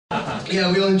Yeah,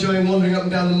 we all enjoying wandering up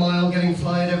and down the mile, getting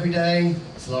flyed every day.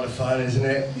 It's a lot of fun, isn't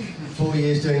it? 4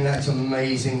 years doing that, it's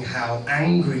amazing how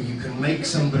angry you can make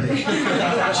somebody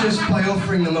just by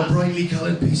offering them a brightly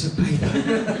coloured piece of paper.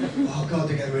 Oh God,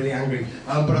 they get really angry.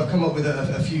 But I've come up with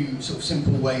a few sort of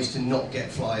simple ways to not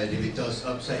get flyed if it does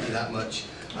upset you that much.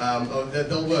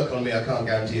 They'll work on me, I can't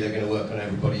guarantee they're going to work on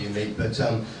everybody you meet, but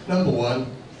number one,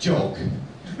 jog.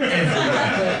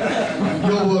 Everywhere.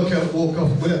 You'll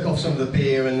work off some of the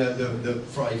beer and the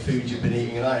fried food you've been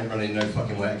eating, and I ain't running no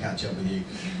fucking way to catch up with you.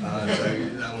 So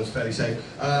that one's fairly safe.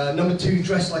 Number two,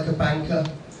 dress like a banker.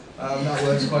 That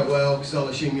works quite well, because I'll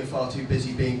assume you're far too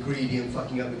busy being greedy and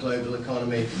fucking up the global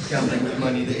economy, gambling with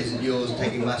money that isn't yours,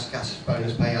 taking mass cash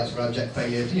bonus payouts for abject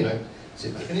failure to, you know,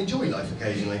 sit back and enjoy life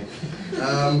occasionally.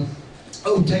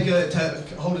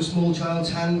 Hold a small child's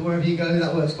hand wherever you go,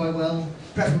 that works quite well.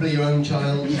 Preferably your own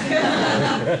child.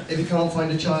 If you can't find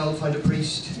a child, find a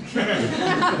priest.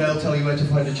 They'll tell you where to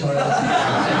find a child.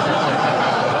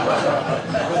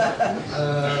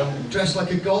 Dress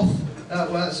like a goth.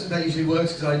 That usually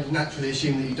works because I naturally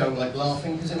assume that you don't like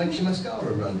laughing because it makes your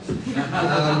mascara run.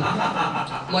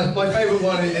 My favourite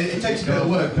one, it takes a bit of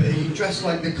work, but you dress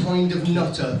like the kind of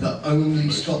nutter that only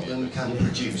Scotland can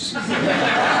produce.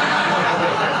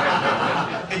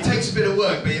 It takes a bit of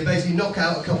work, but you basically knock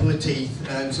out a couple of teeth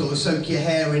and sort of soak your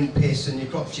hair in piss and your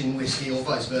crotch in whiskey, or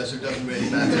vice versa, it doesn't really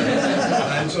matter.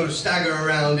 And sort of stagger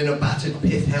around in a battered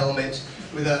pith helmet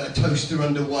with a toaster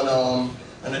under one arm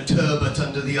and a turbot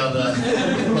under the other,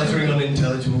 muttering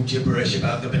unintelligible gibberish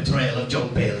about the betrayal of John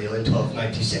Balliol in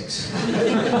 1296.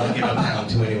 I'll give £1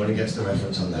 to anyone who gets the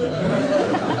reference on that.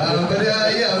 I'm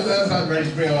about ready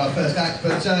to bring on our first act,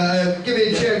 but give me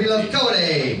a cheer if you love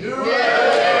comedy!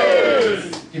 Yes!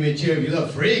 Give me a cheer if you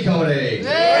love free comedy!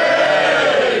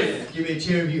 Yes! Give me a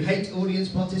cheer if you hate audience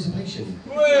participation!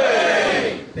 Yes!